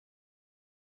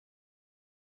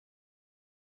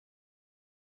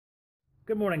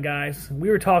Good morning, guys.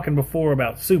 We were talking before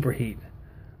about superheat,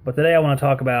 but today I want to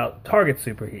talk about target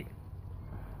superheat.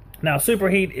 Now,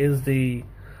 superheat is the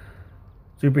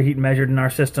superheat measured in our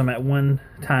system at one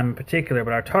time in particular,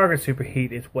 but our target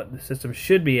superheat is what the system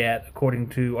should be at according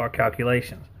to our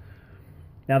calculations.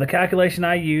 Now, the calculation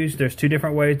I use, there's two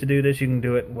different ways to do this. You can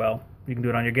do it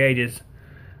on your gauges.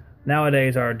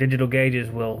 Nowadays, our digital gauges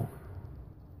will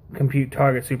compute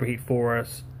target superheat for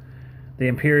us. The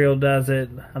Imperial does it.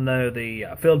 I know the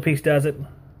Field Piece does it.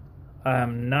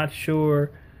 I'm not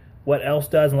sure what else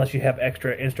does unless you have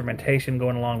extra instrumentation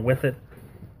going along with it.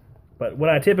 But what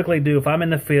I typically do if I'm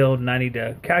in the field and I need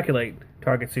to calculate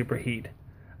target superheat,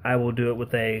 I will do it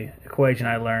with a equation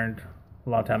I learned a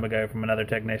long time ago from another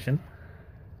technician,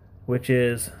 which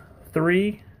is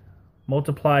 3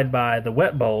 multiplied by the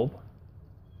wet bulb,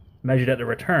 measured at the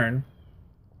return,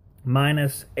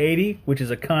 minus 80, which is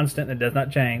a constant that does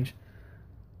not change,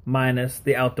 minus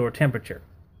the outdoor temperature.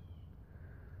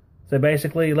 So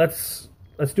basically, let's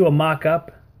do a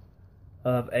mock-up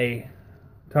of a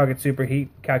target superheat.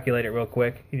 Calculate it real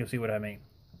quick, and you'll see what I mean.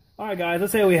 Alright guys,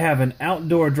 let's say we have an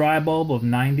outdoor dry bulb of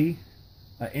 90,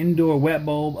 an indoor wet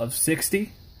bulb of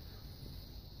 60.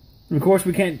 And of course,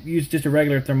 we can't use just a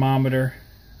regular thermometer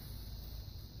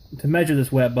to measure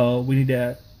this wet bulb. We need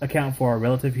to account for our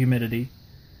relative humidity.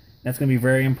 That's going to be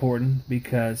very important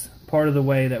because part of the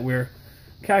way that we're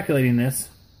calculating this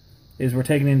is we're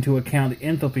taking into account the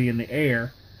enthalpy in the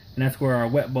air, and that's where our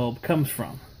wet bulb comes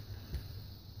from.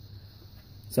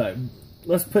 So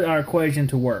let's put our equation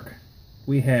to work.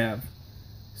 We have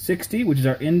 60, which is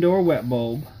our indoor wet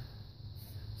bulb.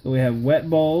 So we have wet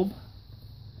bulb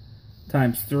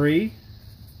times 3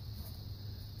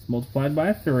 multiplied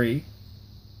by 3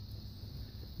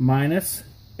 minus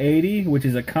 80, which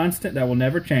is a constant that will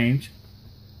never change,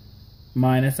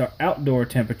 minus our outdoor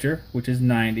temperature, which is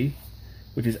 90,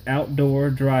 which is outdoor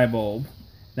dry bulb.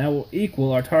 That will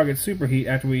equal our target superheat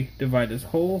after we divide this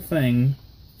whole thing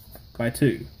by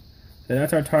 2. So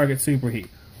that's our target superheat.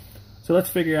 So let's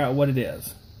figure out what it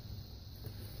is.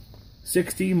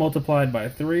 60 multiplied by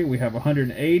 3, we have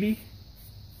 180,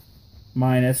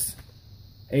 minus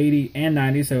 80 and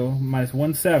 90, so minus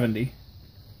 170.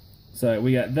 So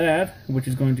we got that, which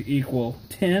is going to equal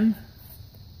 10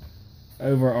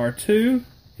 over our 2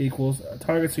 equals a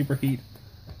target superheat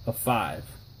of 5.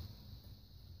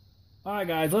 Alright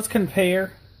guys, let's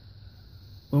compare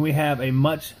when we have a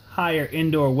much higher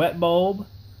indoor wet bulb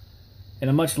and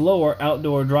a much lower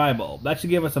outdoor dry bulb. That should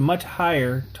give us a much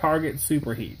higher target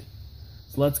superheat.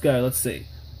 So let's go, let's see.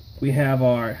 We have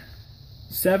our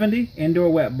 70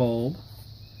 indoor wet bulb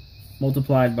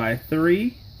multiplied by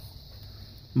 3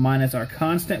 minus our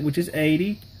constant, which is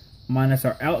 80, minus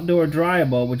our outdoor dry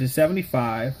bulb, which is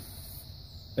 75,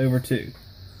 over 2.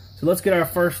 So let's get our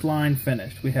first line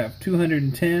finished. We have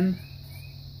 210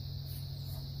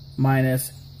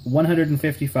 minus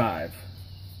 155.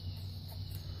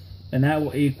 And that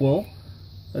will equal,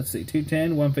 let's see,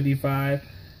 210, 155,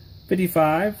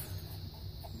 55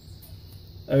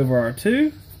 over our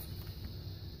 2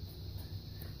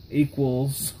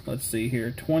 equals, let's see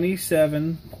here,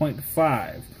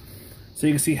 27.5. So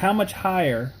you can see how much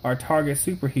higher our target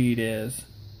superheat is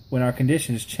when our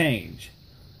conditions change.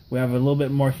 We have a little bit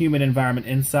more humid environment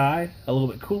inside, a little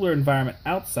bit cooler environment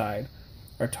outside.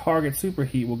 Our target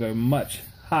superheat will go much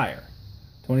higher,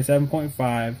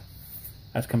 27.5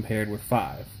 as compared with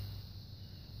 5.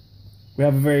 We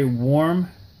have a very warm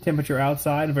temperature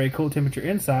outside, a very cool temperature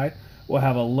inside. We'll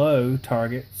have a low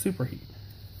target superheat.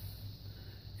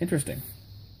 Interesting.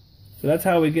 So that's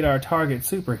how we get our target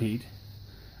superheat.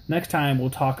 Next time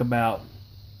we'll talk about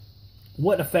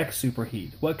what affects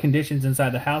superheat, what conditions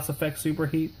inside the house affect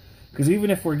superheat, because even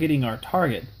if we're getting our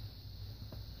target,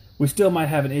 we still might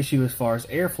have an issue as far as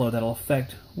airflow that'll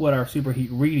affect what our superheat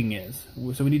reading is.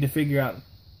 So we need to figure out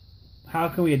how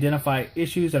can we identify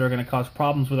issues that are going to cause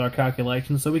problems with our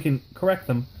calculations so we can correct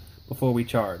them before we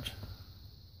charge.